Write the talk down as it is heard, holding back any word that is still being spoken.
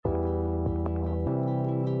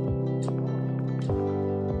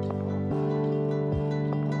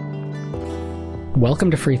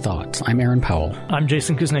Welcome to Free Thoughts. I'm Aaron Powell. I'm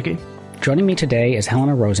Jason Kuznicki. Joining me today is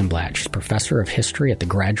Helena Rosenblatt. She's professor of history at the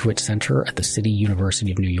Graduate Center at the City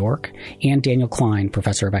University of New York, and Daniel Klein,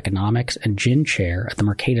 professor of economics and Ginn Chair at the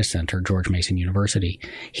Mercatus Center, George Mason University.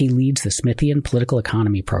 He leads the Smithian Political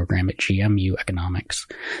Economy program at GMU Economics.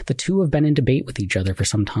 The two have been in debate with each other for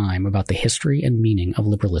some time about the history and meaning of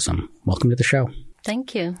liberalism. Welcome to the show.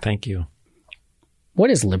 Thank you. Thank you.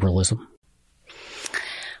 What is liberalism?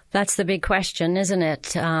 That's the big question, isn't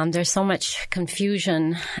it? There's so much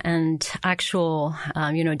confusion and actual,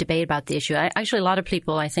 debate about the issue. Actually, a lot of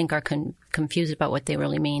people, I think, are confused about what they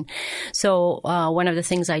really mean. So one of the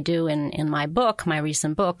things I do in my book, my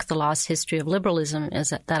recent book, The Lost History of Liberalism, is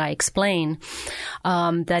that I explain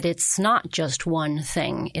that it's not just one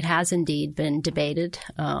thing. It has indeed been debated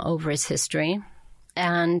over its history.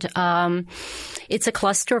 And it's a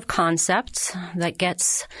cluster of concepts that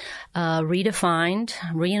gets redefined,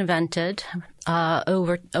 reinvented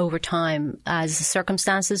over time as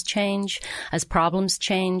circumstances change, as problems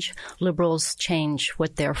change, liberals change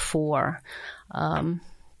what they're for. In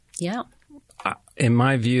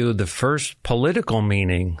my view, the first political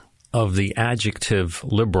meaning of the adjective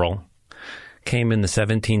liberal came in the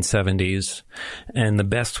 1770s, and the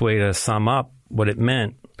best way to sum up what it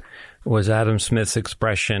meant was Adam Smith's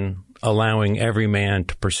expression, allowing every man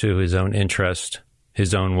to pursue his own interest,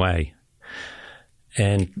 his own way.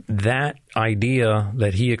 And that idea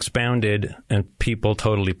that he expounded and people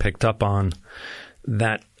totally picked up on,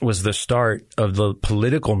 that was the start of the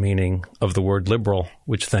political meaning of the word liberal,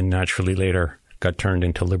 which then naturally later got turned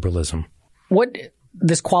into liberalism. What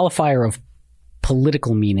this qualifier of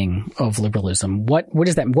political meaning of liberalism, what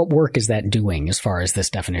is that? What work is that doing as far as this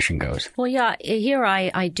definition goes? Well, yeah, here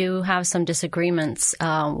I do have some disagreements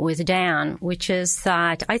with Dan, which is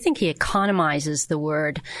that I think he economizes the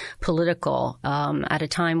word political at a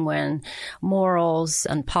time when morals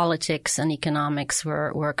and politics and economics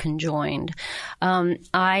were conjoined.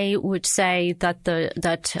 I would say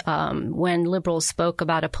that when liberals spoke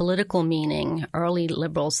about a political meaning, early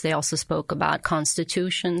liberals, they also spoke about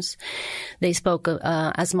constitutions. They spoke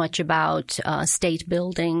as much about state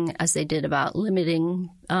building as they did about limiting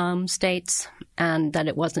states, and that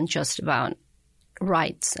it wasn't just about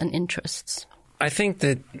rights and interests. I think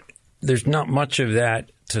that there's not much of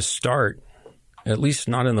that to start, at least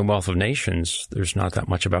not in the Wealth of Nations. There's not that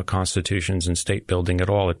much about constitutions and state building at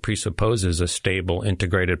all. It presupposes a stable,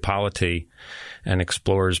 integrated polity and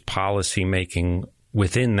explores policy making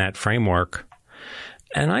within that framework.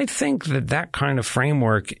 And I think that kind of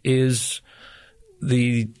framework is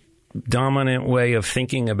the dominant way of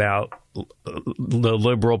thinking about the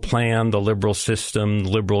liberal plan, the liberal system,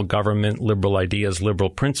 liberal government, liberal ideas,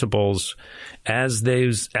 liberal principles as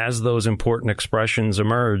those important expressions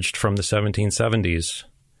emerged from the 1770s.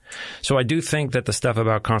 So I do think that the stuff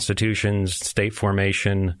about constitutions, state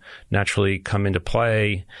formation naturally come into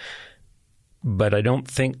play, but I don't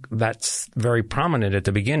think that's very prominent at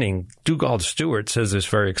the beginning. Dugald Stewart says this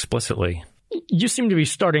very explicitly. You seem to be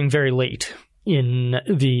starting very late in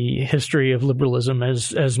the history of liberalism,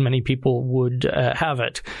 as many people would have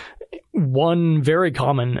it. One very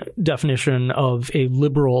common definition of a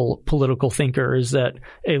liberal political thinker is that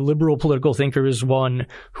a liberal political thinker is one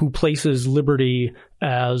who places liberty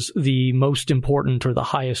as the most important or the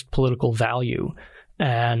highest political value.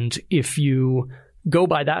 And if you go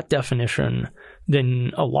by that definition,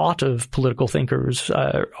 then a lot of political thinkers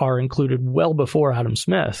are included well before Adam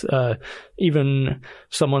Smith. Even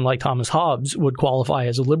someone like Thomas Hobbes would qualify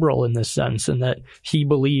as a liberal in this sense, in that he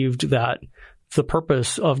believed that the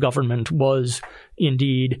purpose of government was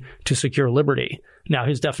indeed to secure liberty. Now,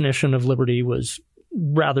 his definition of liberty was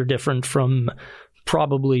rather different from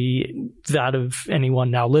probably that of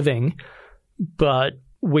anyone now living, but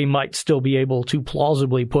we might still be able to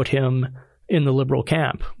plausibly put him in the liberal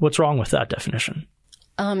camp. What's wrong with that definition?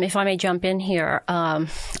 If I may jump in here,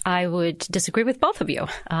 I would disagree with both of you.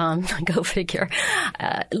 Go figure.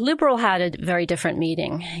 Liberal had a very different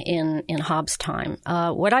meaning in Hobbes' time.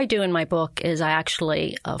 What I do in my book is I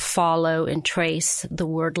actually follow and trace the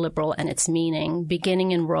word liberal and its meaning,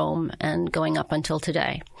 beginning in Rome and going up until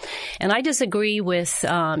today. And I disagree with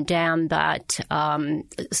Dan that,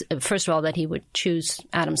 first of all, that he would choose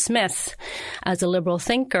Adam Smith as a liberal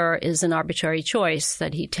thinker is an arbitrary choice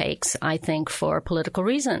that he takes, I think, for political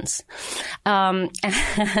reasons.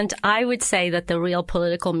 And I would say that the real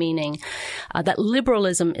political meaning, that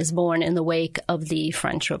liberalism is born in the wake of the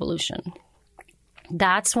French Revolution.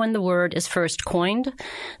 That's when the word is first coined.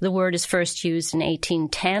 The word is first used in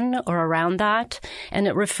 1810 or around that, and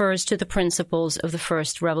it refers to the principles of the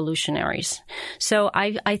first revolutionaries. So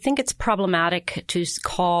I think it's problematic to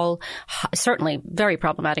call, certainly very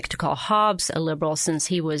problematic to call Hobbes a liberal, since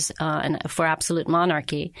he was for absolute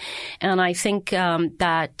monarchy. And I think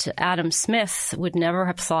that Adam Smith would never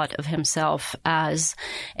have thought of himself as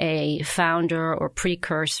a founder or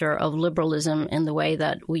precursor of liberalism in the way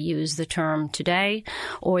that we use the term today,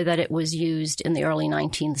 or that it was used in the early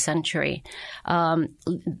 19th century.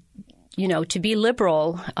 To be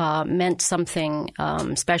liberal meant something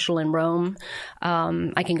special in Rome.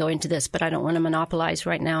 I can go into this, but I don't want to monopolize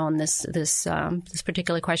right now on this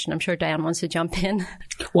particular question. I'm sure Diane wants to jump in.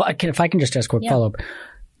 Well, if I can just ask a quick follow-up.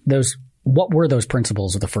 What were those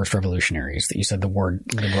principles of the first revolutionaries that you said the word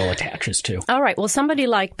liberal attaches to? All right. Well, somebody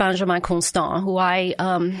like Benjamin Constant, who I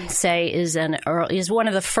say is one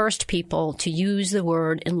of the first people to use the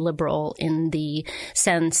word liberal in the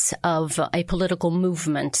sense of a political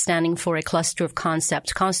movement standing for a cluster of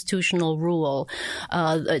concepts: constitutional rule,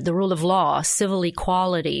 the rule of law, civil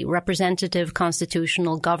equality, representative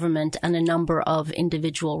constitutional government, and a number of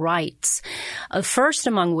individual rights. First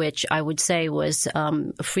among which I would say was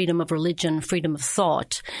freedom of religion, freedom of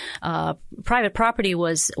thought. Private property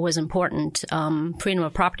was important. Freedom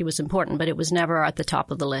of property was important, but it was never at the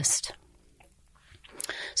top of the list.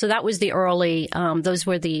 So that was those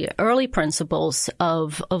were the early principles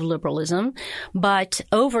of liberalism. But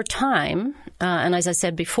over time, and as I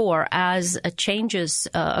said before, as changes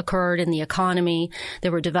occurred in the economy,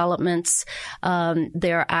 there were developments.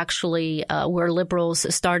 There actually where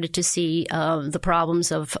liberals started to see the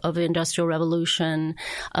problems of industrial revolution,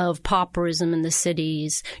 of pauperism in the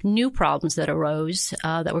cities, new problems that arose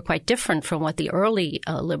that were quite different from what the early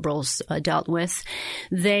liberals dealt with.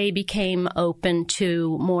 They became open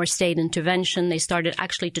to more state intervention. They started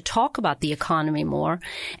actually to talk about the economy more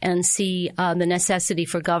and see the necessity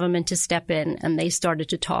for government to step in, and they started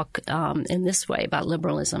to talk in this way about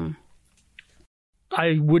liberalism.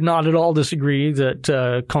 I would not at all disagree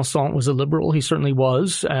that Constant was a liberal. He certainly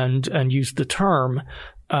was, and used the term.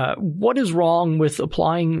 What is wrong with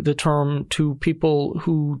applying the term to people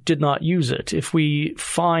who did not use it? If we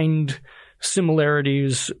find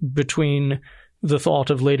similarities between the thought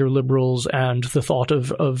of later liberals and the thought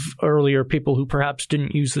of earlier people who perhaps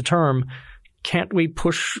didn't use the term, can't we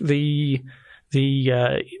push the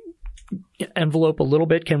envelope a little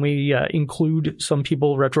bit? Can we include some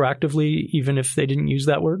people retroactively, even if they didn't use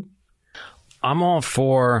that word? I'm all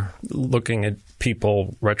for looking at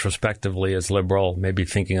people retrospectively as liberal, maybe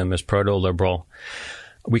thinking of them as proto-liberal.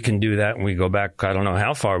 We can do that when we go back. I don't know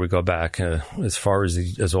how far we go back, as far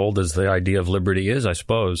as old as the idea of liberty is, I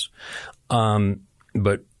suppose.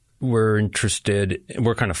 But we're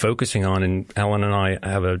kind of focusing on, and Ellen and I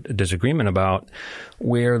have a disagreement about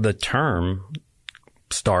where the term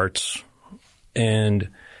starts. And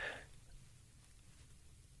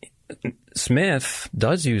Smith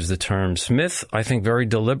does use the term. Smith, I think, very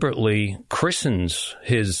deliberately christens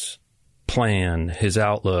his plan, his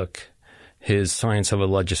outlook, his science of a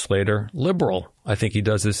legislator liberal. I think he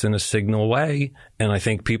does this in a signal way, and I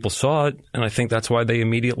think people saw it, and I think that's why they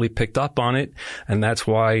immediately picked up on it, and that's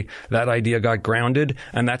why that idea got grounded,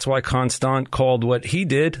 and that's why Constant called what he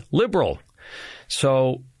did liberal.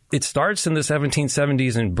 So it starts in the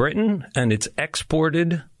 1770s in Britain, and it's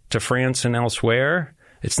exported to France and elsewhere.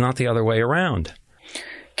 It's not the other way around.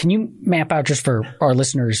 Can you map out, just for our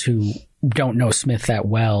listeners who don't know Smith that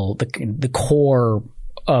well, the core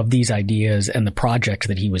of these ideas and the project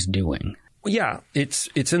that he was doing? Yeah, it's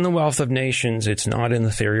in The Wealth of Nations. It's not in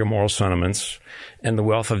The Theory of Moral Sentiments. And The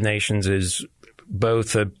Wealth of Nations is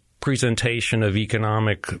both a presentation of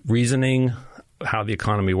economic reasoning, how the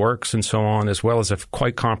economy works and so on, as well as a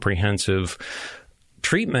quite comprehensive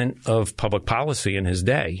treatment of public policy in his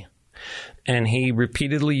day. And he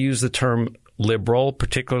repeatedly used the term liberal,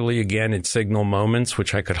 particularly, again, in signal moments,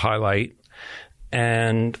 which I could highlight.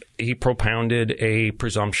 And he propounded a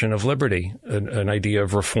presumption of liberty, an idea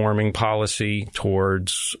of reforming policy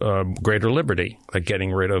towards greater liberty, like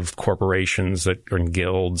getting rid of corporations that are in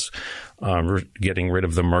guilds, getting rid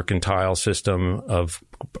of the mercantile system of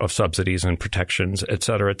subsidies and protections, et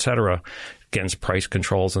cetera, against price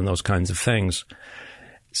controls and those kinds of things.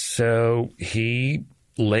 So he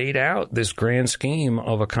laid out this grand scheme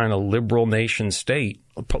of a kind of liberal nation state,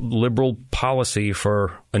 liberal policy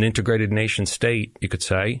for an integrated nation state, you could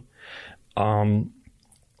say. And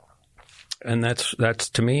that's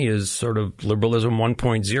to me is sort of liberalism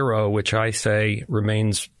 1.0, which I say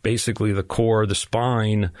remains basically the core, the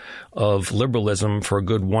spine of liberalism for a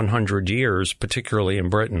good 100 years, particularly in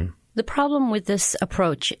Britain. The problem with this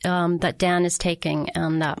approach that Dan is taking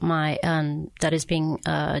and that is being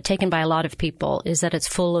taken by a lot of people is that it's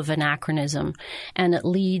full of anachronism, and it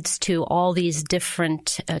leads to all these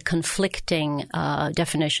different conflicting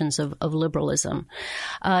definitions of liberalism.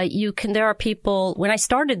 There are people. When I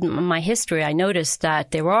started my history, I noticed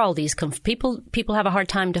that there were all these people. People have a hard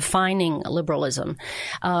time defining liberalism,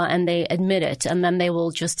 and they admit it, and then they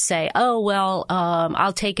will just say, "Oh well,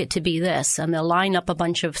 I'll take it to be this," and they'll line up a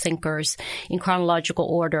bunch of thinkers in chronological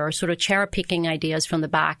order, sort of cherry-picking ideas from the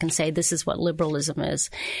back and say this is what liberalism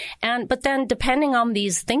is. But then depending on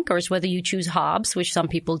these thinkers, whether you choose Hobbes, which some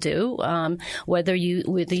people do, whether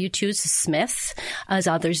you choose Smith, as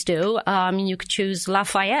others do, you could choose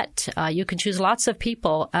Lafayette, you could choose lots of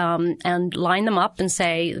people and line them up and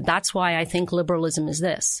say that's why I think liberalism is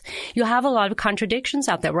this. You have a lot of contradictions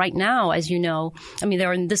out there right now, as you know. I mean,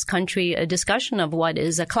 there are in this country a discussion of what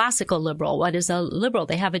is a classical liberal, what is a liberal.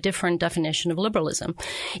 They have a different definition of liberalism.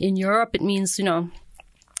 In Europe, it means,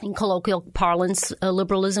 in colloquial parlance,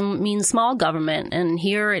 liberalism means small government, and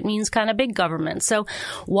here it means kind of big government. So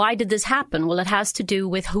why did this happen? Well, it has to do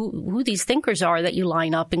with who these thinkers are that you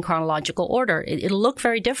line up in chronological order. It'll look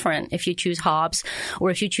very different if you choose Hobbes or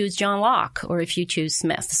if you choose John Locke or if you choose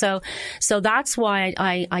Smith. So that's why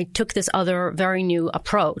I took this other very new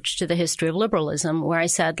approach to the history of liberalism, where I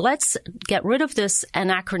said, let's get rid of this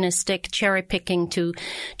anachronistic cherry picking to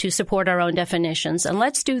support our own definitions, and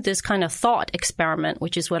let's do this kind of thought experiment,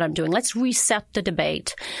 which is what I'm doing. Let's reset the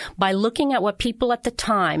debate by looking at what people at the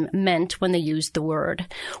time meant when they used the word.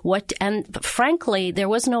 And frankly, there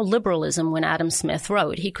was no liberalism when Adam Smith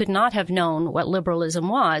wrote. He could not have known what liberalism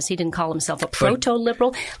was. He didn't call himself a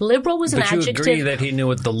proto-liberal. Liberal was an adjective. But you agree that he knew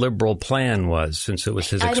what the liberal plan was, since it was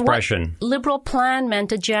his expression. Liberal plan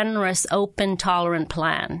meant a generous, open, tolerant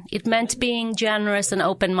plan. It meant being generous and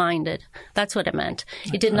open-minded. That's what it meant.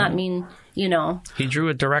 It did not mean, He drew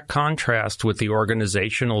a direct contrast with the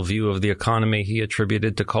organizational view of the economy he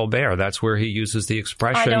attributed to Colbert. That's where he uses the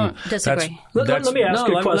expression. I don't disagree. Let me ask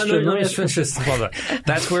you a question. Let me finish this.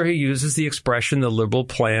 That's where he uses the expression, the liberal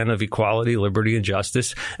plan of equality, liberty, and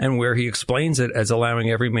justice, and where he explains it as allowing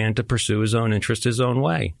every man to pursue his own interest his own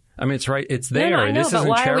way. I mean, it's right. It's there. No, I know, this but isn't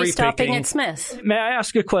why are we stopping cherry-picking. at Smith? May I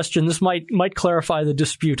ask a question? This might clarify the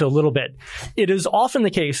dispute a little bit. It is often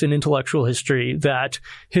the case in intellectual history that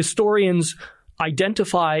historians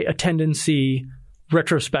identify a tendency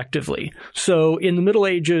retrospectively. So in the Middle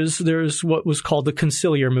Ages, there's what was called the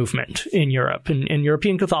conciliar movement in Europe. In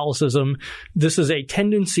European Catholicism, this is a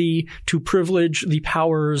tendency to privilege the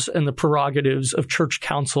powers and the prerogatives of church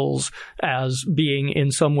councils as being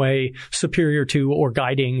in some way superior to or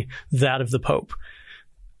guiding that of the Pope.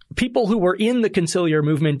 People who were in the conciliar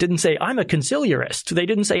movement didn't say, I'm a conciliarist. They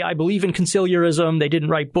didn't say, I believe in conciliarism. They didn't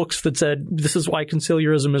write books that said, this is why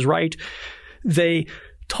conciliarism is right. They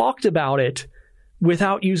talked about it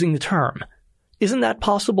without using the term. Isn't that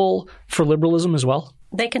possible for liberalism as well?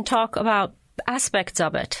 They can talk about aspects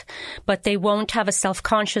of it, but they won't have a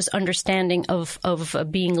self-conscious understanding of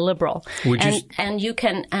being liberal. And you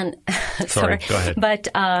can sorry, go ahead. But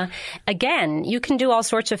again, you can do all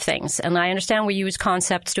sorts of things, and I understand we use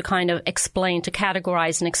concepts to kind of explain, to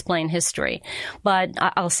categorize and explain history. But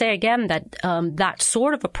I'll say again that that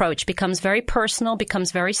sort of approach becomes very personal,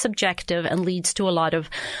 becomes very subjective, and leads to a lot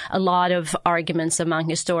of arguments among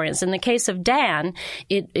historians. In the case of Dan,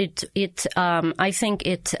 I think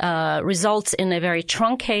it results in a very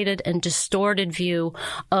truncated and distorted view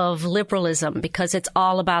of liberalism, because it's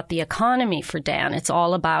all about the economy for Dan. It's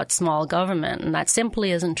all about small government, and that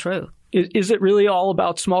simply isn't true. Is it really all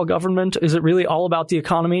about small government? Is it really all about the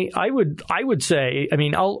economy? I would say, I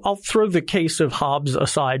mean, I'll throw the case of Hobbes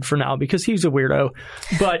aside for now because he's a weirdo.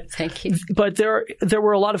 But Thank you. But there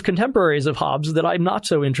were a lot of contemporaries of Hobbes that I'm not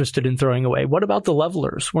so interested in throwing away. What about the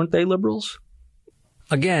Levelers? Weren't they liberals?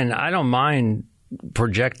 Again, I don't mind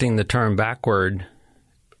projecting the term backward.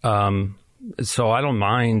 So I don't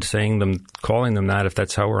mind calling them that if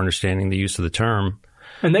that's how we're understanding the use of the term.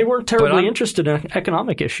 And they weren't terribly interested in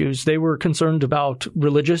economic issues. They were concerned about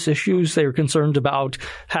religious issues. They were concerned about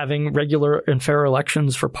having regular and fair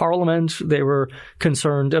elections for parliament. They were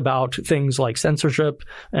concerned about things like censorship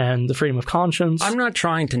and the freedom of conscience. I'm not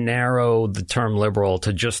trying to narrow the term liberal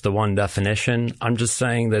to just the one definition. I'm just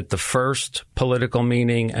saying that the first political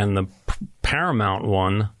meaning and the paramount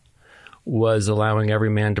one was allowing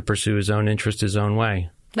every man to pursue his own interest his own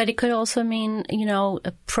way. But it could also mean,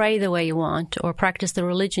 pray the way you want or practice the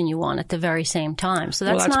religion you want at the very same time. So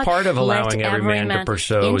that's not part of allowing every man to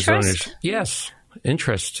pursue his own interest. Interest? Yes,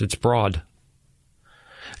 interest. It's broad.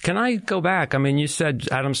 Can I go back? I mean, you said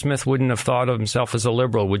Adam Smith wouldn't have thought of himself as a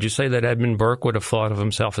liberal. Would you say that Edmund Burke would have thought of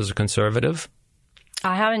himself as a conservative?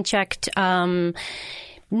 I haven't checked.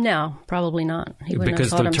 No, probably not.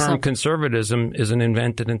 Because the term conservatism isn't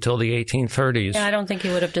invented until the 1830s. Yeah, I don't think he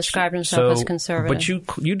would have described himself as conservative.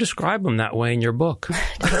 But you describe him that way in your book.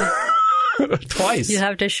 Twice. You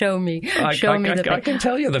have to show me. I can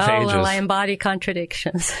tell you the pages. Oh, well, I embody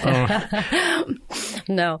contradictions.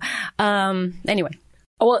 No. Anyway.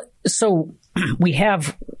 Well, so we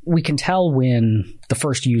can tell when the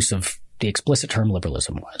first use of the explicit term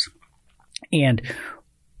liberalism was. And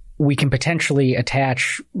we can potentially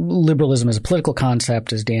attach liberalism as a political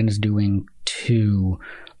concept, as Dan is doing, to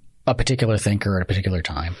a particular thinker at a particular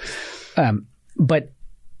time. But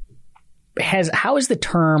how is the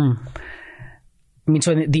term... I mean,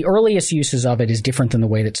 so the earliest uses of it is different than the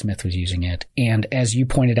way that Smith was using it. And as you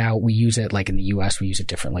pointed out, we use it, like in the U.S., we use it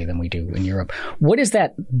differently than we do in Europe. What is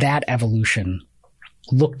that evolution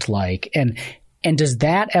looked like? And does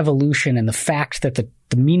that evolution and the fact that the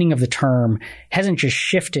meaning of the term hasn't just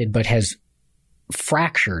shifted but has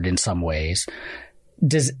fractured in some ways,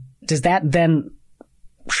 does that then,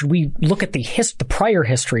 should we look at the prior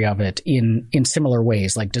history of it in similar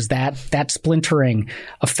ways? Like, does that splintering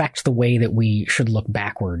affect the way that we should look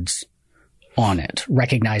backwards on it,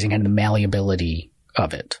 recognizing kind of the malleability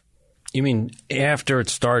of it? You mean after it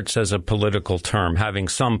starts as a political term, having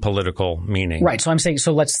some political meaning? Right. So I'm saying,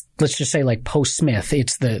 so let's just say like post-Smith,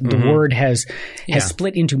 it's the word has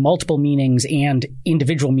split into multiple meanings and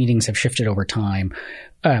individual meanings have shifted over time.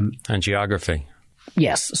 And geography.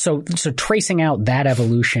 Yes. So tracing out that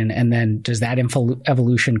evolution, and then does that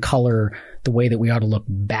evolution color the way that we ought to look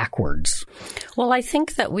backwards? Well, I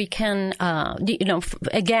think that we can,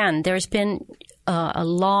 again, there's been a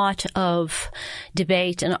lot of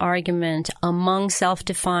debate and argument among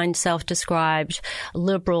self-defined, self-described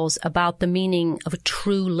liberals about the meaning of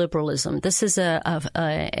true liberalism. This is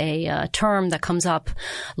a term that comes up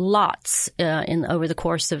lots over the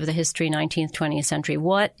course of the history, 19th, 20th century.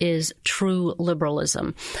 What is true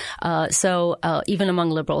liberalism? So even among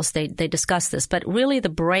liberals, they discuss this. But really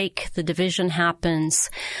the division happens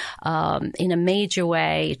in a major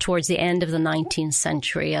way towards the end of the 19th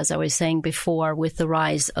century, as I was saying before, with the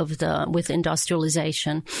rise with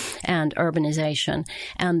industrialization and urbanization,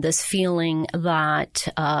 and this feeling that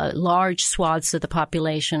large swaths of the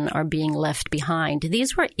population are being left behind.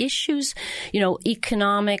 These were issues,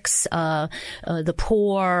 economics, the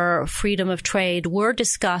poor, freedom of trade were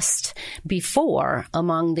discussed before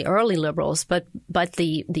among the early liberals, but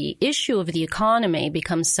the issue of the economy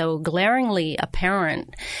becomes so glaringly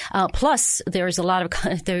apparent. Plus, there's a lot of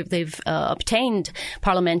they've obtained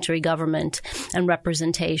parliamentary government and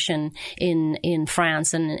representation in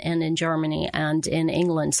France and in Germany and in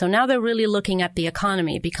England. So now they're really looking at the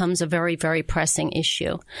economy. It becomes a very, very pressing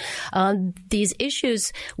issue. These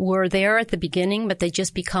issues were there at the beginning, but they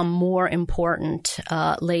just become more important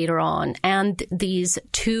later on. And these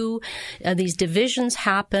divisions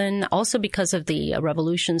happen also because of the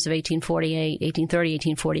revolutions of 1830,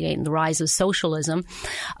 1848, and the rise of socialism.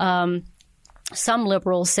 Some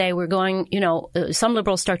liberals say some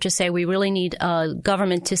liberals start to say we really need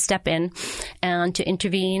government to step in and to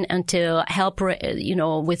intervene and to help,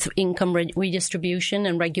 with income redistribution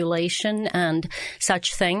and regulation and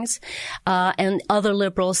such things. And other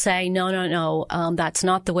liberals say, no, that's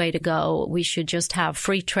not the way to go. We should just have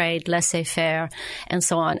free trade, laissez-faire, and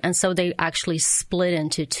so on. And so they actually split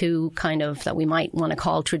into two kind of that we might want to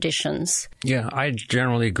call traditions. Yeah, I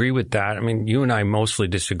generally agree with that. I mean, you and I mostly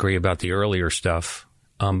disagree about the earlier stuff,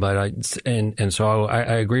 but so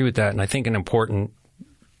I agree with that. And I think an important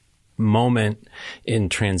moment in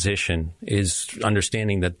transition is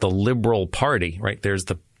understanding that the Liberal Party, right? There's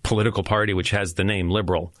the political party which has the name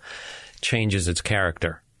Liberal, changes its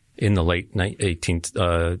character in the late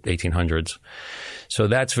 1800s. So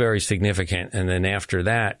that's very significant. And then after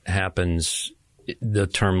that happens, the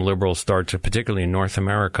term liberal starts, particularly in North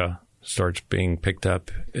America, starts being picked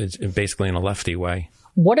up basically in a lefty way.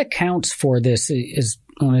 What accounts for this is,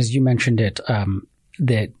 as you mentioned it,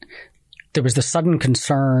 that there was the sudden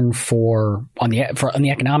concern on the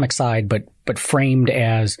economic side, but framed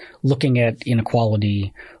as looking at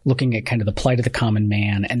inequality, looking at kind of the plight of the common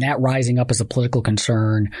man, and that rising up as a political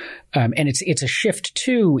concern. And it's a shift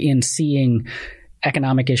too in seeing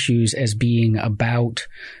economic issues as being about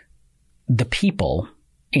the people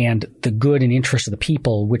and the good and interest of the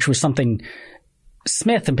people, which was something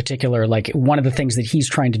Smith in particular, like one of the things that he's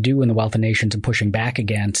trying to do in The Wealth of Nations and pushing back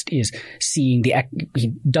against is seeing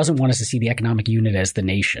he doesn't want us to see the economic unit as the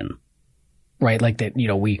nation, right? Like that,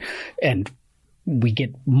 we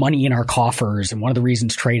get money in our coffers. And one of the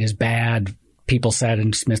reasons trade is bad, people said,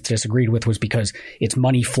 and Smith disagreed with, was because it's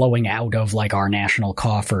money flowing out of like our national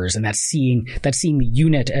coffers. And that's seeing the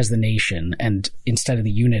unit as the nation and instead of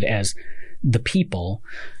the unit as the people.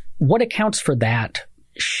 What accounts for that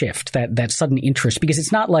shift, that sudden interest? Because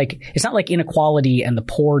it's not like inequality and the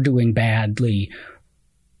poor doing badly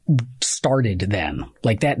started then.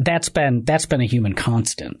 Like that's been a human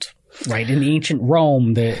constant, right? In the ancient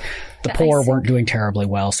Rome, the poor weren't doing terribly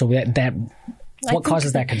well. So what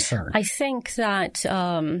causes that concern? I think that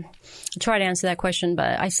I'll try to answer that question,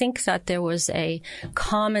 but I think that there was a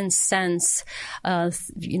common sense,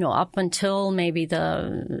 up until maybe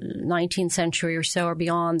the 19th century or so or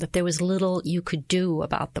beyond, that there was little you could do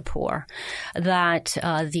about the poor. That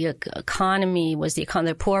the economy was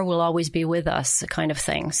the poor will always be with us, kind of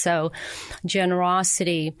thing. So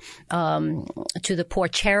generosity to the poor,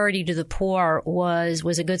 charity to the poor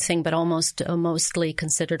was a good thing, but almost mostly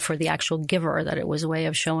considered for the actual giver. That it was a way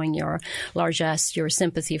of showing your largesse, your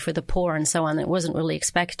sympathy for the poor and so on. It wasn't really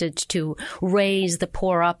expected to raise the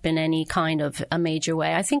poor up in any kind of a major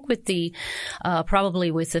way. I think with the probably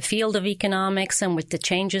with the field of economics and with the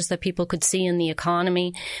changes that people could see in the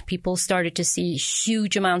economy, people started to see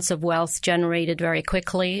huge amounts of wealth generated very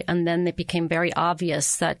quickly. And then it became very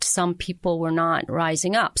obvious that some people were not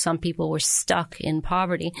rising up. Some people were stuck in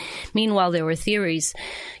poverty. Meanwhile, there were theories,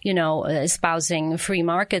 espousing free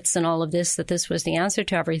markets and all of this, that this was the answer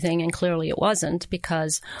to everything, and clearly it wasn't,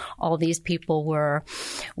 because all these people were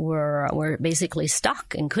basically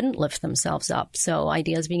stuck and couldn't lift themselves up. So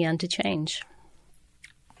ideas began to change.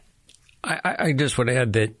 I just would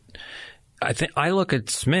add that I look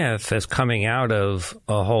at Smith as coming out of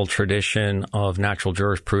a whole tradition of natural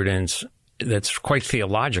jurisprudence that's quite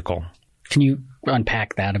theological. Can you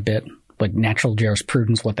unpack that a bit? Like natural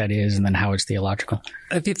jurisprudence, what that is, and then how it's theological?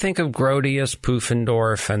 If you think of Grotius,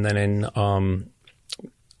 Pufendorf, and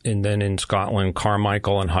then in Scotland,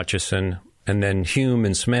 Carmichael and Hutcheson, and then Hume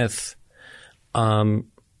and Smith. And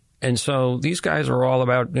so these guys are all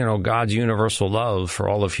about, God's universal love for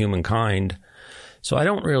all of humankind. So I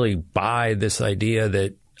don't really buy this idea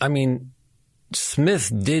that,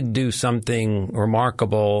 Smith did do something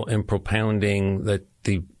remarkable in propounding that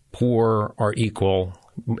the poor are equal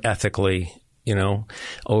ethically,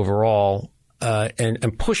 overall,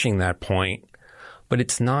 and pushing that point. But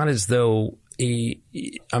it's not as though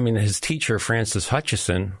his teacher, Francis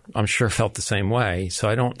Hutcheson, I'm sure felt the same way. So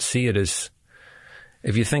I don't see it as,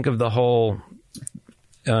 if you think of the whole,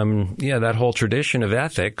 that whole tradition of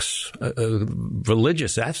ethics,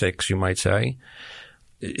 religious ethics, you might say,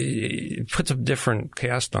 it puts a different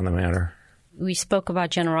cast on the matter. We spoke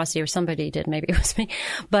about generosity, or somebody did, maybe it was me.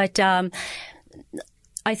 But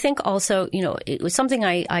I think also, it was something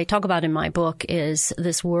I talk about in my book is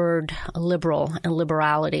this word liberal and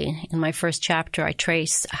liberality. In my first chapter, I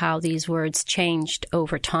trace how these words changed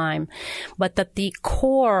over time, but that the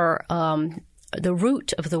core, the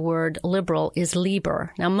root of the word liberal is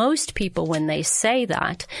liber. Now, most people, when they say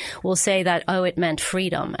that, will say that, it meant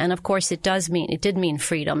freedom. And of course, it did mean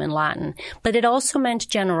freedom in Latin, but it also meant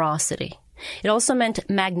generosity. It also meant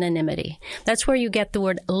magnanimity. That's where you get the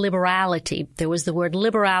word liberality. There was the word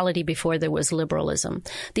liberality before there was liberalism.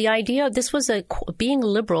 The idea, being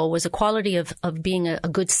liberal was a quality of being a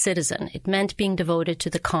good citizen. It meant being devoted to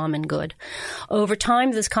the common good. Over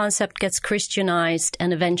time, this concept gets Christianized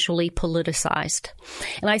and eventually politicized.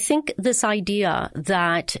 And I think this idea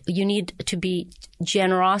that you need to be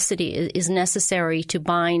generosity is necessary to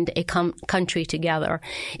bind a country together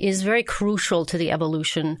is very crucial to the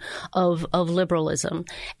evolution of liberalism.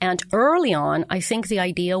 And early on, I think the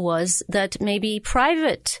idea was that maybe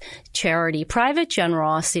private charity, private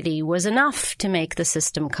generosity was enough to make the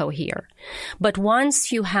system cohere. But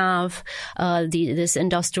once you have this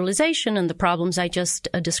industrialization and the problems I just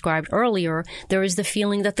described earlier, there is the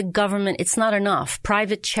feeling that the government, it's not enough.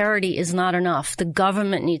 Private charity is not enough. The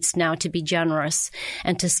government needs now to be generous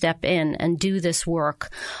and to step in and do this work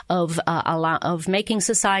of making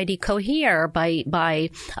society cohere by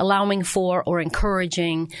allowing for or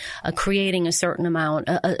encouraging, creating a certain amount,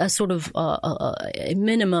 a sort of a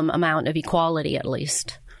minimum amount of equality at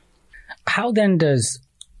least. How then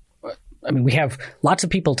we have lots of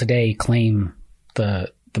people today claim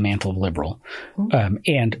the mantle of liberal.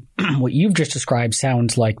 And what you've just described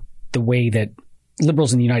sounds like the way that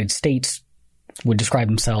liberals in the United States would describe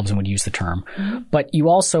themselves and would use the term. But you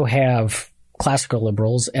also have classical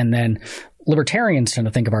liberals, and then libertarians tend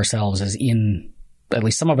to think of ourselves as at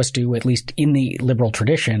least some of us do, at least in the liberal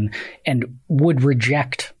tradition, and would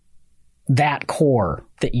reject that core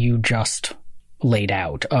that you just laid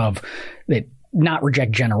out of that not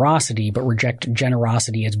reject generosity, but reject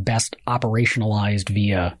generosity as best operationalized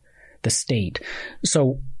via the state.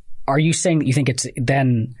 So are you saying that you think it's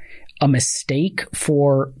then a mistake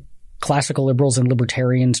for classical liberals and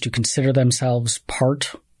libertarians to consider themselves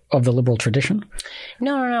part of the liberal tradition?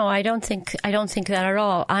 No. I don't think that at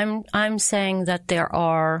all. I'm saying that there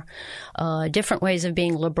are different ways of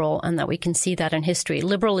being liberal, and that we can see that in history.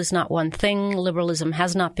 Liberal is not one thing. Liberalism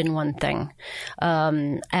has not been one thing.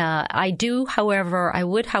 I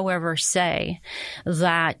would, however, say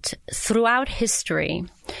that throughout history,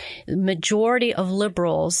 the majority of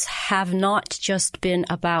liberals have not just been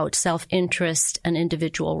about self-interest and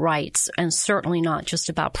individual rights, and certainly not just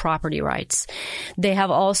about property rights. They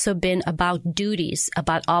have also been about duties,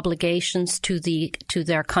 about obligations to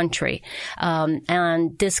their country.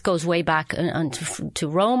 And this goes way back to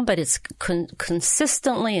Rome, but it's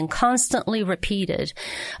consistently and constantly repeated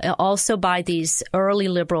also by these early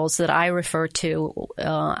liberals that I refer to,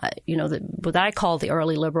 what I call the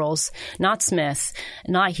early liberals, not Smith,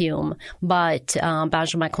 not Hume, but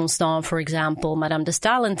Benjamin Constant, for example, Madame de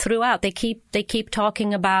Staël, and throughout they keep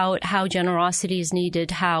talking about how generosity is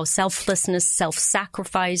needed, how selflessness,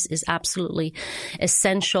 self-sacrifice is absolutely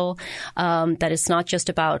essential, that it's not just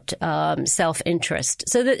about self-interest.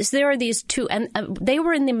 So there are these two, and they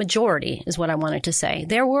were in the majority, is what I wanted to say.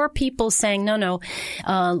 There were people saying, no,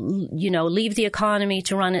 leave the economy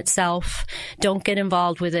to run itself, don't get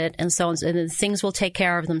involved with it, and so on, and things will take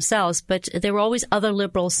care of themselves. But there were always other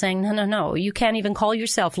liberals saying, no, you can't even call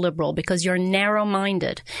yourself liberal because you're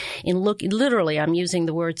narrow-minded. Literally, I'm using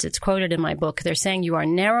the words that's quoted in my book. They're saying you are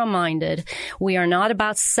narrow-minded. We are not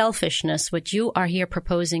about selfishness. What you are here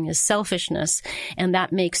proposing is selfishness, and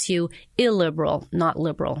that makes you illiberal, not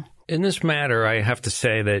liberal. In this matter, I have to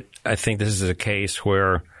say that I think this is a case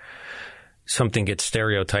where something gets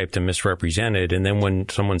stereotyped and misrepresented, and then when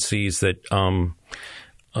someone sees that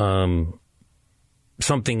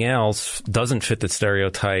something else doesn't fit the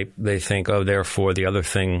stereotype, they think, oh, therefore the other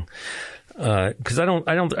thing. Because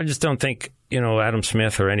I just don't think, Adam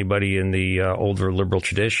Smith or anybody in the older liberal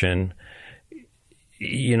tradition,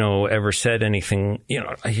 ever said anything.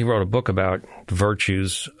 He wrote a book about the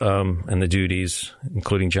virtues and the duties,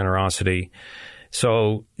 including generosity.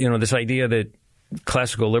 So, this idea that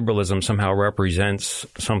classical liberalism somehow represents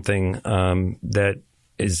something that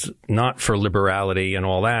is not for liberality and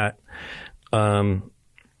all that, I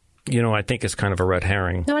think is kind of a red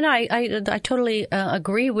herring. No, I totally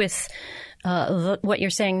agree with what you're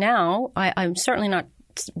saying now. I'm certainly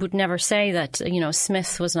would never say that,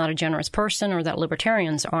 Smith was not a generous person, or that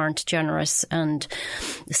libertarians aren't generous and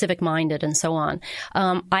civic-minded and so on.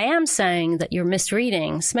 I am saying that you're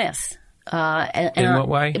misreading Smith. In what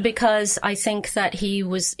way? Because I think that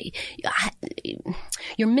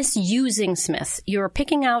you're misusing Smith. You're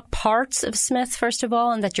picking out parts of Smith, first of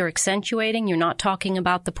all, and that you're accentuating. You're not talking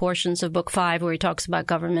about the portions of Book 5 where he talks about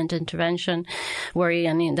government intervention,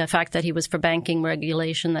 the fact that he was for banking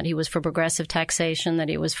regulation, that he was for progressive taxation, that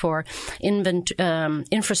he was for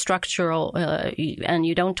infrastructural, and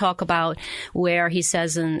you don't talk about where he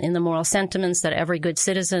says in the moral sentiments that every good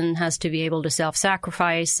citizen has to be able to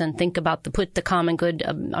self-sacrifice and think about put the common good,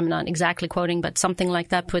 I'm not exactly quoting, but something like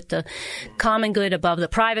that, put the common good above the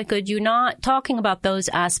private good. You're not talking about those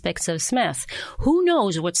aspects of Smith. Who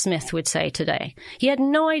knows what Smith would say today? He had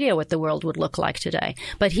no idea what the world would look like today,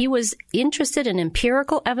 but he was interested in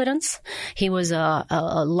empirical evidence. He was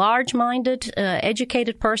a large-minded,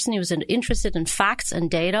 educated person. He was interested in facts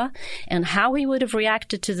and data, and how he would have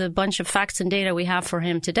reacted to the bunch of facts and data we have for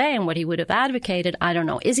him today and what he would have advocated, I don't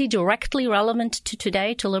know. Is he directly relevant to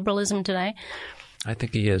today, to liberalism today? I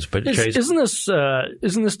think he is, but isn't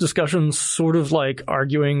this discussion sort of like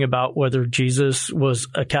arguing about whether Jesus was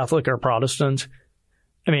a Catholic or Protestant?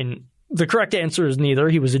 I mean, the correct answer is neither.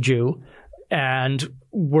 He was a Jew, and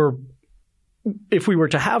if we were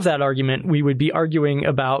to have that argument, we would be arguing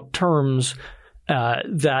about terms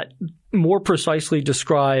that more precisely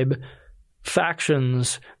describe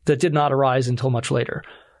factions that did not arise until much later.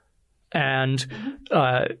 And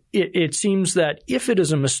it seems that if it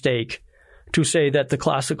is a mistake to say that the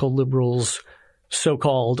classical liberals,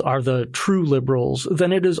 so-called, are the true liberals,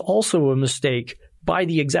 then it is also a mistake by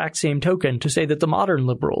the exact same token to say that the modern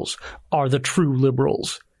liberals are the true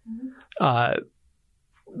liberals.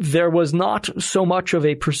 There was not so much of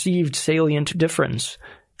a perceived salient difference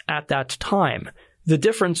at that time. The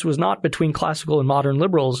difference was not between classical and modern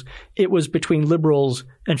liberals. It was between liberals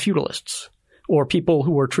and feudalists, or people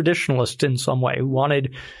who were traditionalists in some way, who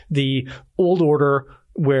wanted the old order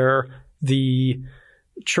where the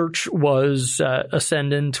church was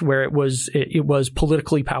ascendant, where it was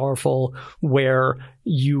politically powerful, where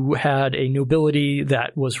you had a nobility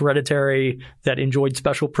that was hereditary, that enjoyed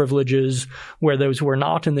special privileges, where those who were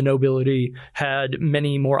not in the nobility had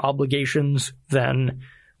many more obligations than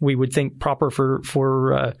we would think proper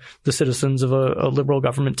for the citizens of a liberal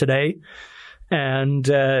government today. And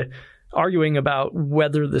arguing about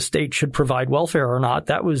whether the state should provide welfare or not,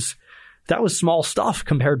 that was small stuff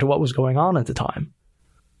compared to what was going on at the time.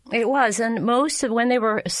 It was, and most of when they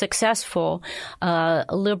were successful,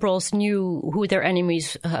 liberals knew who their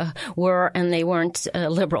enemies were, and they weren't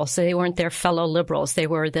liberals. They weren't their fellow liberals. They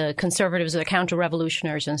were the conservatives or the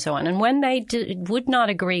counter-revolutionaries and so on. And when they would not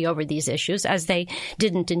agree over these issues, as they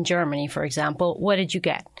didn't in Germany, for example, what did you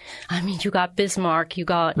get? I mean, you got Bismarck, you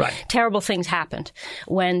got terrible things happened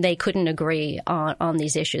when they couldn't agree on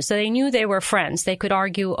these issues. So they knew they were friends. They could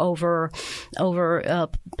argue over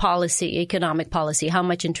policy, economic policy, how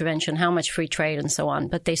much intervention, how much free trade, and so on.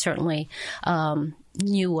 But they certainly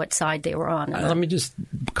knew what side they were on. Let me just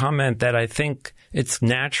comment that I think it's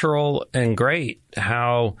natural and great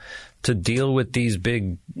how to deal with these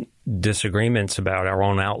big disagreements about our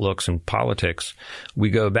own outlooks and politics. We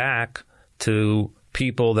go back to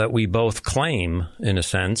people that we both claim, in a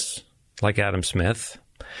sense, like Adam Smith,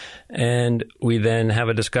 and we then have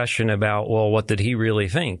a discussion about, well, what did he really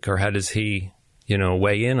think, or how does he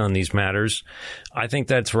weigh in on these matters? I think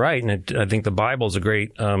that's right. And I think the Bible is a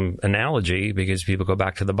great analogy, because people go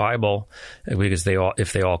back to the Bible because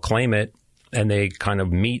if they all claim it, and they kind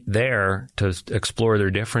of meet there to explore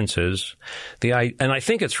their differences. And I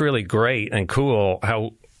think it's really great and cool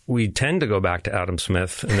how we tend to go back to Adam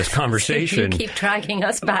Smith in this conversation. You keep dragging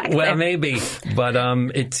us back. Well, maybe. But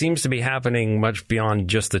it seems to be happening much beyond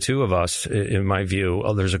just the two of us, in my view.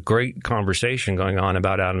 There's a great conversation going on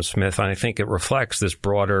about Adam Smith, and I think it reflects this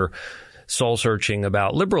broader soul-searching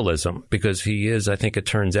about liberalism, because he is, I think it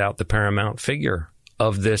turns out, the paramount figure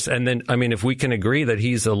of this. And then, I mean, if we can agree that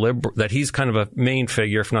he's that he's kind of a main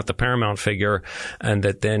figure, if not the paramount figure, and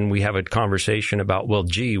that then we have a conversation about, well,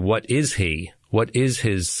 gee, what is he? What is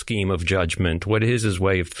his scheme of judgment? What is his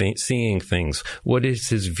way of seeing things? What is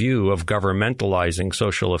his view of governmentalizing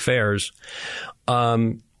social affairs?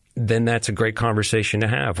 Then that's a great conversation to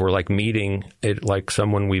have. We're like meeting it like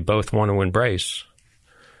someone we both want to embrace.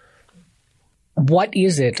 What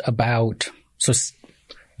is it about, so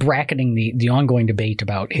bracketing the ongoing debate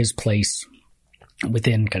about his place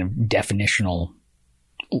within kind of definitional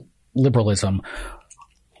liberalism,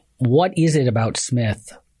 what is it about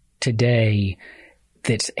Smith today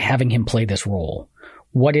that's having him play this role?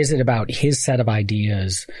 What is it about his set of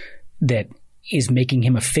ideas that is making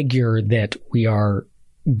him a figure that we are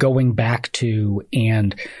going back to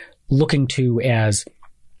and looking to as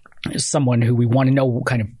someone who we want to know,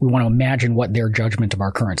 we want to imagine what their judgment of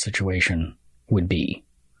our current situation would be?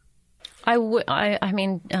 I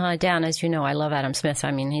mean, Dan, as you know, I love Adam Smith.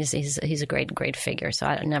 I mean, he's a great figure. So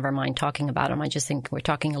I never mind talking about him. I just think we're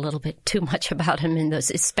talking a little bit too much about him in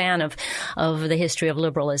this span of the history of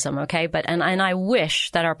liberalism. Okay, and I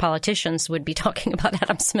wish that our politicians would be talking about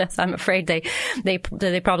Adam Smith. I'm afraid they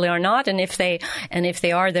probably are not. And if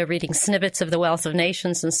they are, they're reading snippets of The Wealth of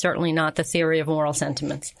Nations, and certainly not The Theory of Moral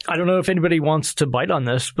Sentiments. I don't know if anybody wants to bite on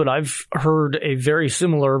this, but I've heard a very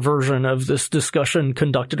similar version of this discussion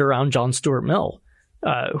conducted around John Stuart Mill.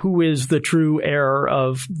 Who is the true heir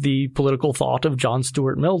of the political thought of John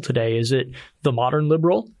Stuart Mill today? Is it the modern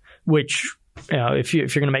liberal? Which, if you're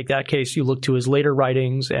going to make that case, you look to his later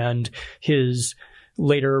writings and his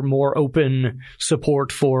later more open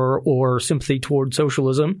support for or sympathy toward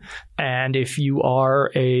socialism. And if you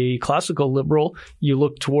are a classical liberal, you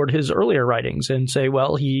look toward his earlier writings and say,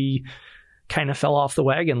 well, he kind of fell off the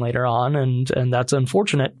wagon later on, and that's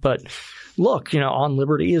unfortunate. But look, On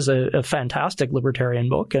Liberty is a fantastic libertarian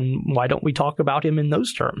book, and why don't we talk about him in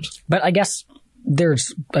those terms? But I guess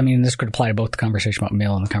this could apply to both the conversation about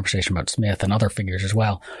Mill and the conversation about Smith and other figures as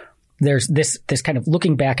well. There's this kind of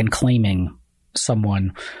looking back and claiming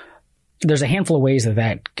someone. There's a handful of ways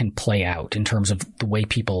that can play out in terms of the way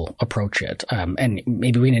people approach it. And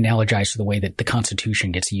maybe we can analogize to the way that the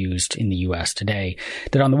Constitution gets used in the U.S. today.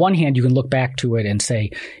 That on the one hand, you can look back to it and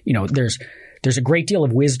say, there's a great deal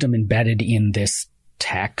of wisdom embedded in this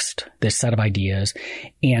text, this set of ideas,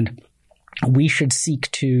 and we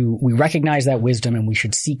recognize that wisdom, and we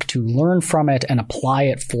should seek to learn from it and apply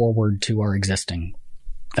it forward to our existing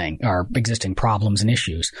problems and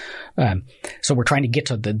issues. So we're trying to get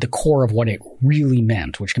to the core of what it really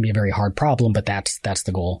meant, which can be a very hard problem, but that's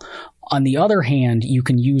the goal. On the other hand, you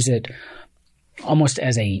can use it almost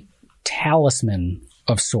as a talisman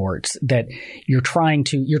of sorts that you're trying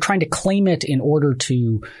to claim it in order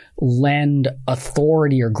to lend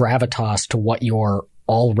authority or gravitas to what you're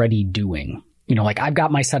already doing. Like I've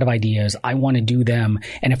got my set of ideas, I want to do them,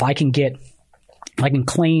 and if I can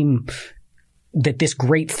claim that this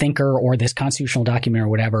great thinker or this constitutional document or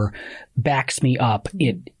whatever backs me up,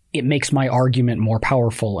 it makes my argument more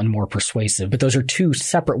powerful and more persuasive. But those are two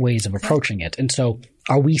separate ways of approaching it. And so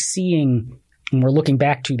are we seeing, when we're looking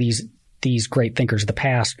back to these great thinkers of the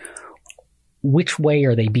past, which way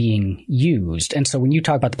are they being used? And so when you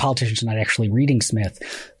talk about the politicians not actually reading Smith,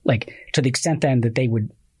 like to the extent then that they would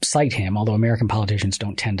cite him, although American politicians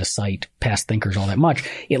don't tend to cite past thinkers all that much,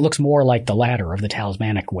 it looks more like the latter of the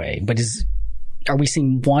talismanic way. But are we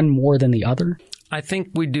seeing one more than the other? I think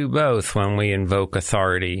we do both when we invoke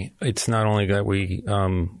authority. It's not only that we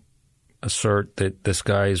assert that this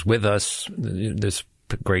guy is with us, this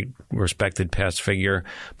great respected past figure,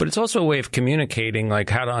 but it's also a way of communicating, like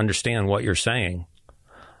how to understand what you're saying.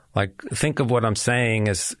 Like think of what I'm saying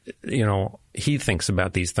as, he thinks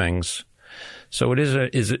about these things. So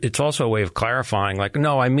it's also a way of clarifying, like,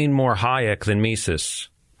 no, I mean more Hayek than Mises.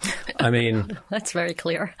 I mean, that's very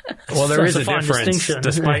clear. Well, there is a difference,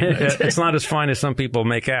 despite it's not as fine as some people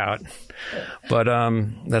make out. But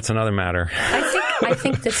that's another matter. I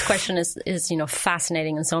think this question is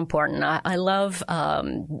fascinating and so important. I love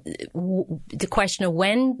the question of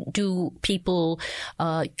when do people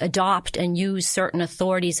adopt and use certain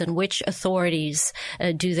authorities, and which authorities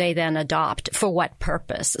do they then adopt for what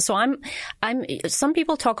purpose? So some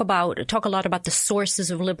people talk a lot about the sources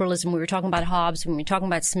of liberalism. We were talking about Hobbes, when we were talking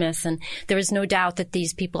about Smith, and there is no doubt that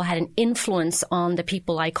these people had an influence on the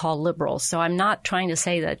people I call liberals. So I'm not trying to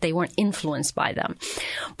say that they weren't influenced by them.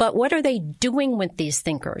 But what are they doing with these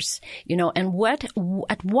thinkers? And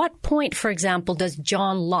at what point, for example, does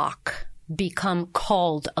John Locke become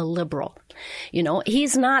called a liberal?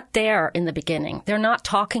 He's not there in the beginning. They're not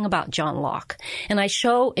talking about John Locke. And I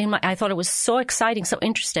thought it was so exciting, so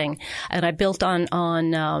interesting. And I built on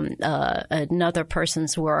another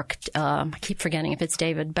person's work. I keep forgetting if it's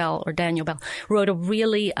David Bell or Daniel Bell, wrote a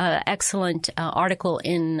really excellent article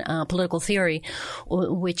in Political Theory,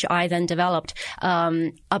 which I then developed,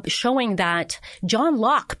 showing that John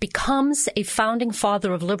Locke becomes a founding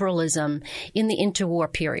father of liberalism in the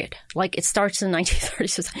interwar period. Like it starts in the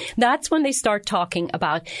 1930s. That's when they start talking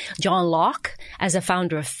about John Locke as a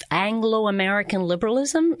founder of Anglo-American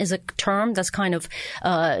liberalism is a term that's kind of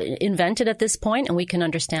invented at this point, and we can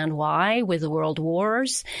understand why with the world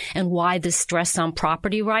wars and why this stress on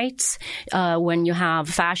property rights when you have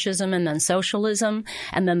fascism and then socialism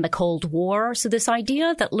and then the Cold War. So this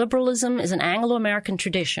idea that liberalism is an Anglo-American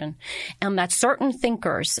tradition and that certain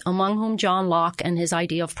thinkers, among whom John Locke and his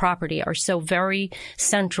idea of property are so very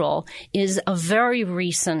central, is a very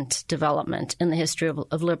recent development in the history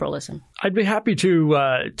of liberalism. I'd be happy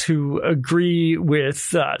to agree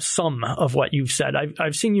with some of what you've said.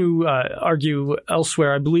 I've seen you argue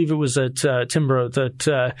elsewhere. I believe it was at Timbro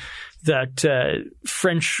that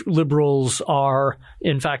French liberals are,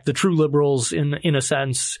 in fact, the true liberals in a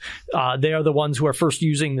sense. They are the ones who are first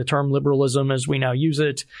using the term liberalism as we now use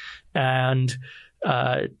it, and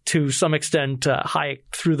to some extent, Hayek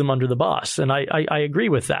threw them under the bus. And I agree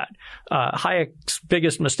with that. Hayek's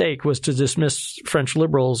biggest mistake was to dismiss French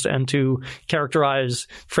liberals and to characterize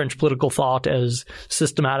French political thought as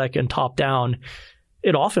systematic and top-down.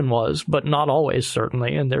 It often was, but not always,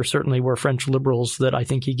 certainly. And there certainly were French liberals that I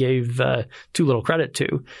think he gave too little credit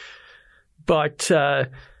to. But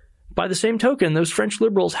by the same token, those French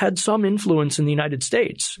liberals had some influence in the United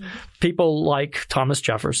States. Mm-hmm. People like Thomas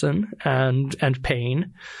Jefferson and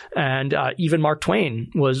Paine, and even Mark Twain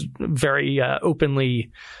was very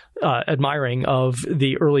openly admiring of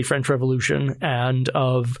the early French Revolution and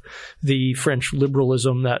of the French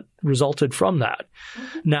liberalism that resulted from that.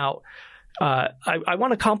 Mm-hmm. Now, I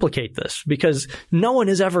want to complicate this because no one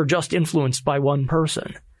is ever just influenced by one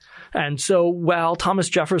person. And so while Thomas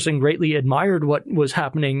Jefferson greatly admired what was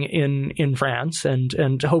happening in France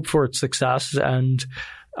and hoped for its success and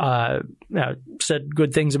said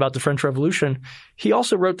good things about the French Revolution, he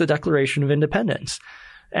also wrote the Declaration of Independence.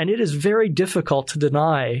 And it is very difficult to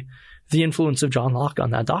deny the influence of John Locke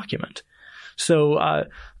on that document. So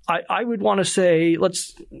I would want to say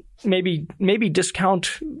let's maybe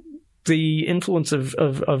discount the influence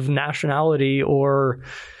of nationality or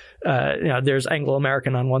there's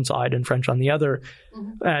Anglo-American on one side and French on the other,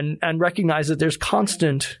 mm-hmm. and recognize that there's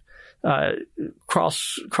constant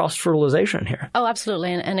cross-fertilization here. Oh,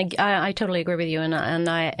 absolutely. And I totally agree with you. And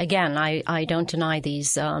I don't deny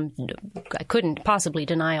these. I couldn't possibly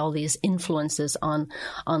deny all these influences on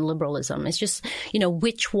liberalism. It's just,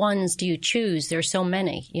 which ones do you choose? There's so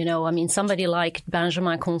many, somebody like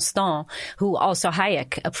Benjamin Constant, who also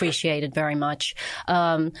Hayek appreciated very much,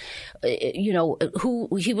 who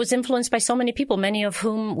he was influenced by so many people, many of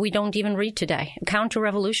whom we don't even read today.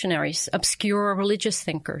 Counter-revolutionaries, obscure religious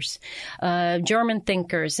thinkers, German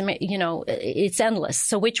thinkers, it's endless.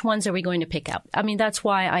 So which ones are we going to pick up? I mean, that's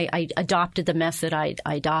why I adopted the method I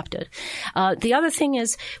adopted. The other thing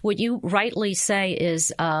is what you rightly say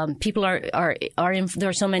is people are there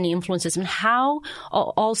are so many influences. And how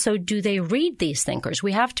also do they read these thinkers?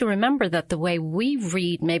 We have to remember that the way we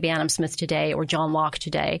read maybe Adam Smith today or John Locke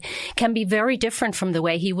today can be very different from the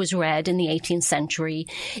way he was read in the 18th century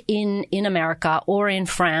in America or in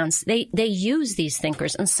France. They use these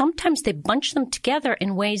thinkers, and sometimes they bunch them together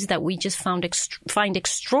in ways that we just find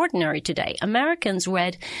extraordinary today. Americans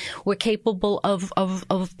were capable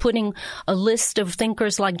of putting a list of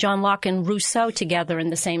thinkers like John Locke and Rousseau together in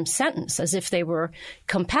the same sentence as if they were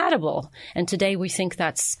compatible. And today we think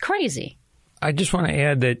that's crazy. I just want to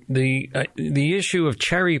add that the issue of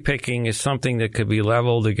cherry picking is something that could be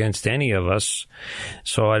leveled against any of us.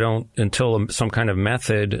 So until some kind of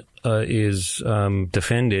method is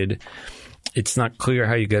defended, it's not clear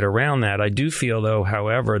how you get around that. I do feel, though,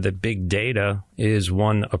 however, that big data is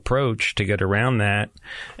one approach to get around that.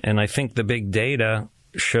 And I think the big data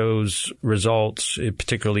shows results,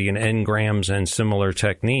 particularly in n-grams and similar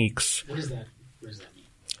techniques. What is that?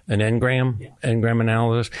 An n-gram? Yeah. N-gram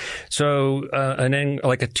analysis. So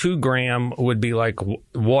like a 2-gram would be like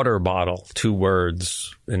water bottle, 2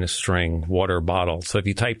 words in a string, water bottle. So if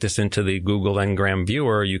you type this into the Google n-gram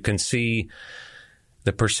viewer, you can see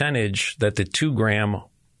the percentage that the 2-gram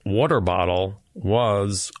water bottle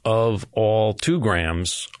was of all 2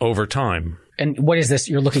 grams over time. And what is this?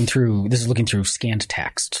 You're looking through, this is looking through scanned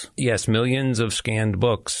text. Yes, millions of scanned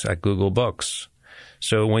books at Google Books.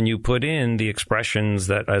 So when you put in the expressions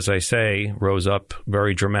that, as I say, rose up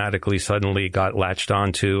very dramatically, suddenly got latched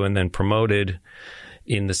onto and then promoted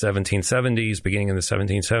in the 1770s, beginning in the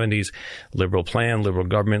 1770s, liberal plan, liberal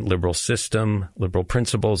government, liberal system, liberal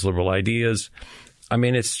principles, liberal ideas. I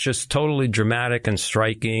mean, it's just totally dramatic and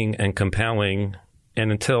striking and compelling.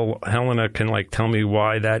 And until Helena can tell me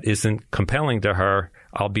why that isn't compelling to her,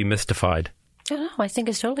 I'll be mystified. No, I think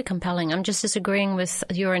it's totally compelling. I'm just disagreeing with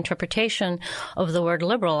your interpretation of the word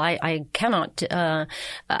liberal. I cannot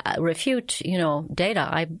refute,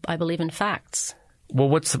 data. I believe in facts. Well,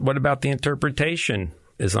 what about the interpretation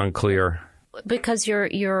is unclear? Because you're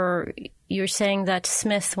saying that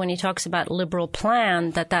Smith, when he talks about liberal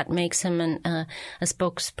plan, that makes him a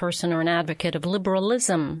spokesperson or an advocate of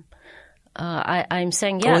liberalism. I'm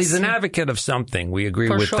saying yes. Well, he's an advocate of something. We agree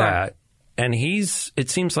with that. And it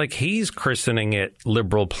seems like he's christening it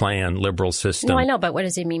liberal plan, liberal system. No, I know, but what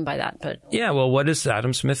does he mean by that? Yeah, well, what does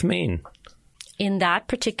Adam Smith mean? In that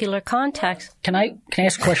particular context. Can I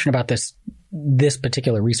ask a question about this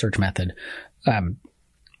particular research method?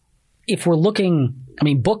 If we're looking,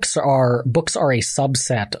 books are a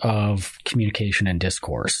subset of communication and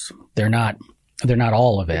discourse. They're not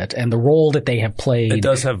all of it. And the role that they have played. It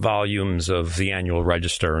does have volumes of the Annual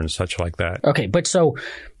Register and such like that. Okay, but so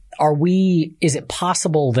is it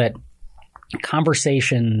possible that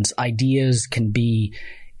conversations, ideas can be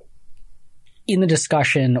in the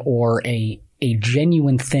discussion or a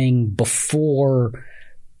genuine thing before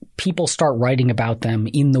people start writing about them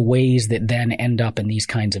in the ways that then end up in these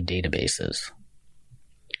kinds of databases?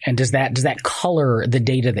 And does that color the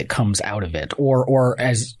data that comes out of it? Or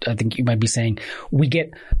as I think you might be saying, we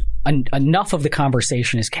get enough of the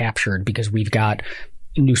conversation is captured because we've got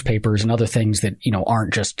newspapers and other things that,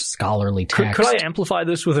 aren't just scholarly text. Could I amplify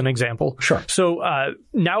this with an example? Sure. So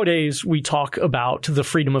nowadays we talk about the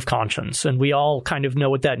freedom of conscience, and we all kind of know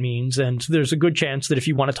what that means. And there's a good chance that if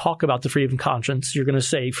you want to talk about the freedom of conscience, you're going to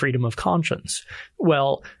say freedom of conscience.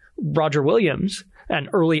 Well, Roger Williams, an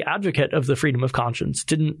early advocate of the freedom of conscience,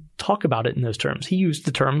 didn't talk about it in those terms. He used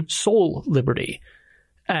the term soul liberty.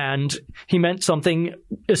 And he meant something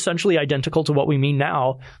essentially identical to what we mean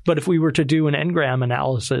now. But if we were to do an n-gram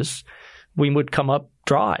analysis, we would come up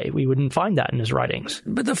dry. We wouldn't find that in his writings.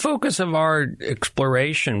 But the focus of our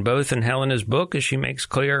exploration, both in Helena's book, as she makes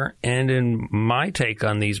clear, and in my take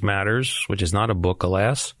on these matters, which is not a book,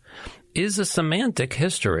 alas, is a semantic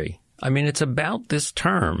history. It's about this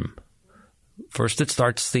term. First, it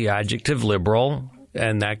starts the adjective liberal,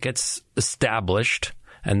 and that gets established.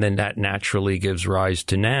 And then that naturally gives rise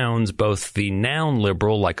to nouns, both the noun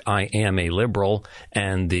liberal, like I am a liberal,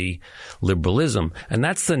 and the liberalism. And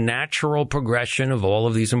that's the natural progression of all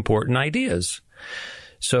of these important ideas.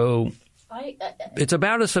 So it's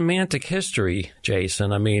about a semantic history,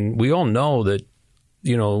 Jason. I mean, we all know that,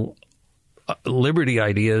 liberty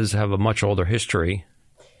ideas have a much older history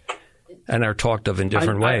and are talked of in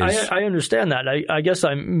different ways. I understand that. I guess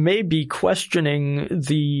I may be questioning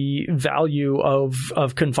the value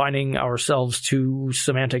of confining ourselves to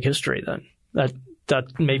semantic history then.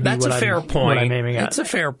 That may be That's what a fair I'm, point. what I'm aiming at. That's a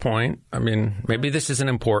fair point. I mean, maybe this isn't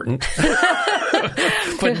important.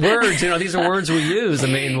 But words, these are words we use. I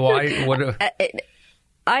mean, why?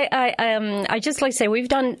 I just like to say we've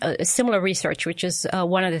done similar research, which is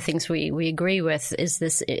one of the things we agree with is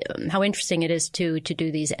this how interesting it is to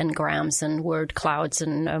do these n-grams and word clouds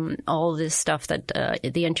and all this stuff that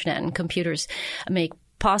the internet and computers make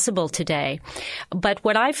possible today. But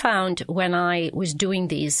what I found when I was doing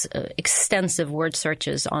these extensive word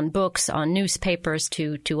searches on books, on newspapers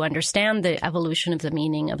to understand the evolution of the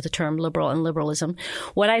meaning of the term liberal and liberalism,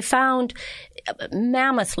 what I found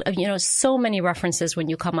mammoth, so many references when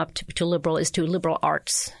you come up to liberal is to liberal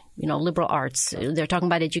arts. Liberal arts. They're talking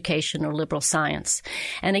about education or liberal science.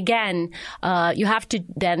 And again, you have to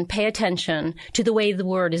then pay attention to the way the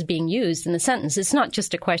word is being used in the sentence. It's not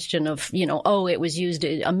just a question of, it was used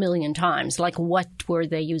a million times. Like, what were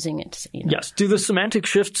they using it? Yes. Do the semantic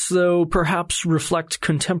shifts, though, perhaps reflect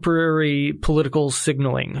contemporary political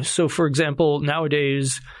signaling? So, for example,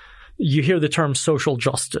 nowadays, you hear the term social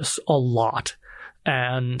justice a lot.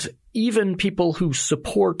 And even people who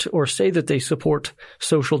support or say that they support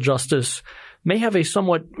social justice may have a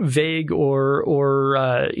somewhat vague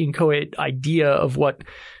or inchoate idea of what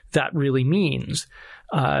that really means.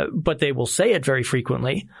 But they will say it very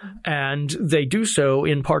frequently, and they do so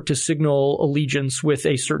in part to signal allegiance with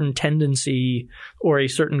a certain tendency or a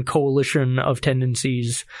certain coalition of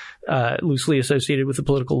tendencies loosely associated with the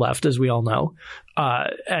political left, as we all know.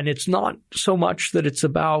 And it's not so much that it's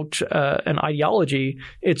about an ideology.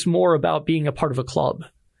 It's more about being a part of a club.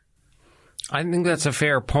 I think that's a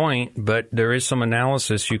fair point, but there is some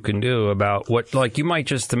analysis you can do about what, you might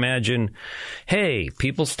just imagine, hey,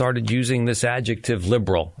 people started using this adjective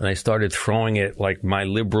liberal, and they started throwing it like my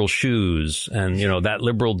liberal shoes and, that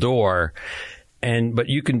liberal door. But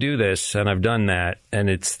you can do this, and I've done that, and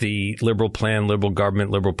it's the liberal plan, liberal government,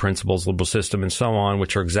 liberal principles, liberal system, and so on,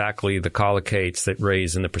 which are exactly the collocates that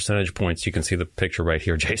raise in the percentage points. You can see the picture right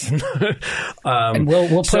here, Jason. And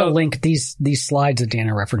we'll put a link. These slides that Dan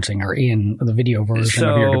are referencing are in the video version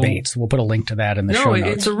of your debates. We'll put a link to that in the show notes. No,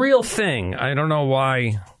 it's a real thing. I don't know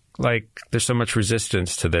why, there's so much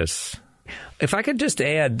resistance to this. If I could just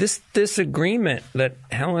add, this agreement that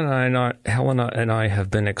Helena and I have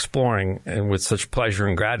been exploring, and with such pleasure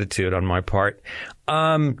and gratitude on my part,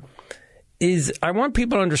 is I want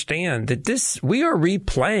people to understand that we are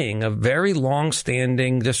replaying a very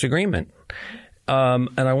long-standing disagreement. And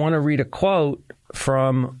I want to read a quote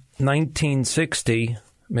from 1960.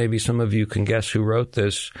 Maybe some of you can guess who wrote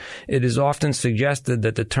this. It is often suggested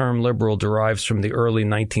that the term liberal derives from the early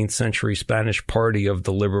 19th century Spanish party of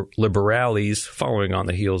the liberales, following on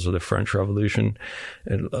the heels of the French Revolution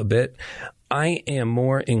a bit. I am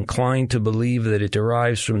more inclined to believe that it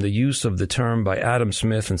derives from the use of the term by Adam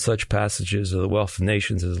Smith in such passages of The Wealth of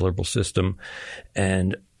Nations as a liberal system,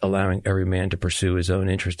 and allowing every man to pursue his own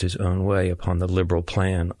interest, his own way, upon the liberal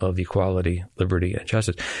plan of equality, liberty, and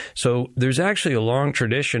justice. So there's actually a long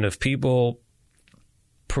tradition of people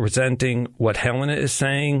presenting what Helena is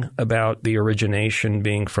saying about the origination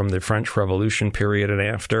being from the French Revolution period and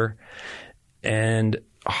after, and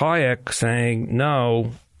Hayek saying,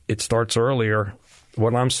 no, it starts earlier,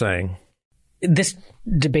 what I'm saying. This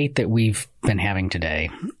debate that we've been having today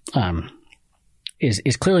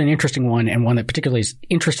is clearly an interesting one, and one that particularly is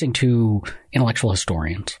interesting to intellectual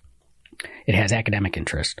historians. It has academic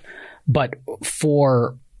interest. But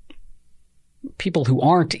for people who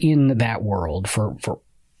aren't in that world, for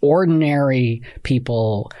ordinary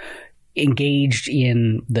people engaged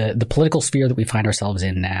in the political sphere that we find ourselves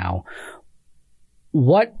in now,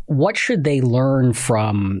 what should they learn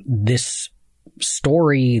from this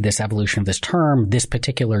story, this evolution of this term, this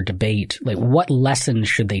particular debate? What lessons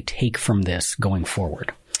should they take from this going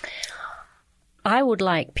forward? I would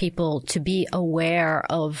like people to be aware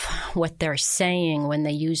of what they're saying when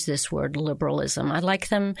they use this word liberalism. I'd like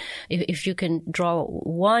them, if you can draw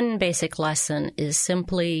one basic lesson, is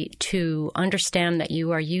simply to understand that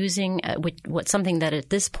you are using something that at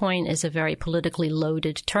this point is a very politically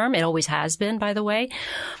loaded term. It always has been, by the way.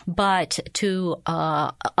 But to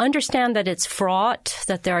understand that it's fraught,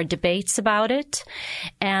 that there are debates about it,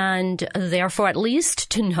 and therefore at least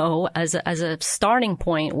to know as a starting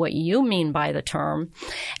point what you mean by the term,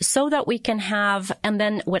 so that we can have, and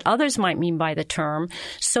then what others might mean by the term,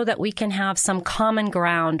 so that we can have some common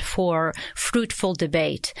ground for fruitful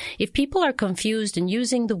debate. If people are confused and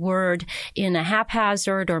using the word in a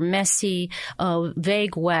haphazard or messy,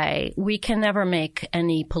 vague way, we can never make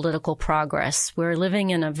any political progress. We're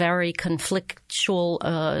living in a very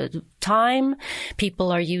conflictual time.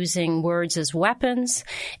 People are using words as weapons,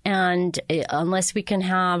 and unless we can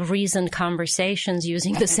have reasoned conversations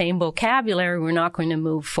using the same vocabulary, we're not going to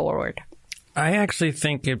move forward. I actually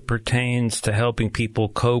think it pertains to helping people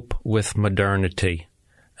cope with modernity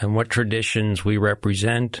and what traditions we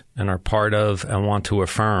represent and are part of and want to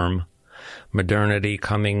affirm. Modernity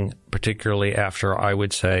coming particularly after, I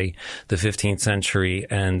would say, the 15th century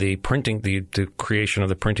and the printing, the creation of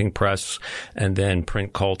the printing press, and then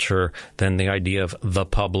print culture, then the idea of the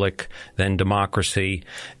public, then democracy,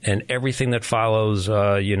 and everything that follows,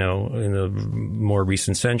 in the more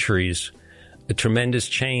recent centuries. A tremendous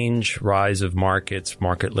change, rise of markets,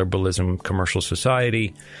 market liberalism, commercial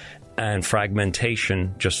society, and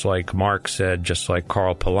fragmentation, just like Marx said, just like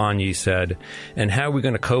Karl Polanyi said. And how are we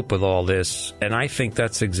going to cope with all this? And I think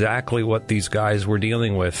that's exactly what these guys were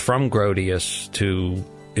dealing with, from Grotius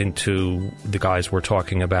into the guys we're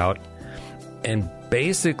talking about. And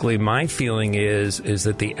basically my feeling is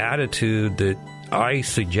that the attitude that I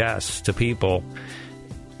suggest to people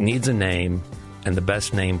needs a name, and the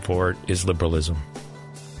best name for it is liberalism.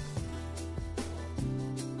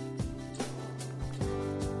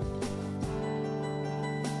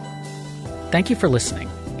 Thank you for listening.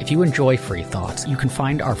 If you enjoy Free Thoughts, you can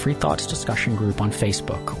find our Free Thoughts discussion group on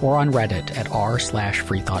Facebook or on Reddit at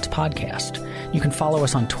r/FreeThoughtsPodcast. You can follow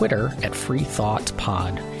us on Twitter at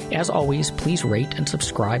FreeThoughtsPod. As always, please rate and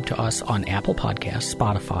subscribe to us on Apple Podcasts,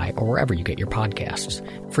 Spotify, or wherever you get your podcasts.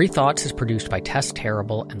 Free Thoughts is produced by Tess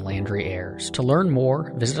Terrible and Landry Ayers. To learn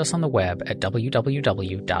more, visit us on the web at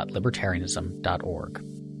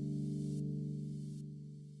www.libertarianism.org.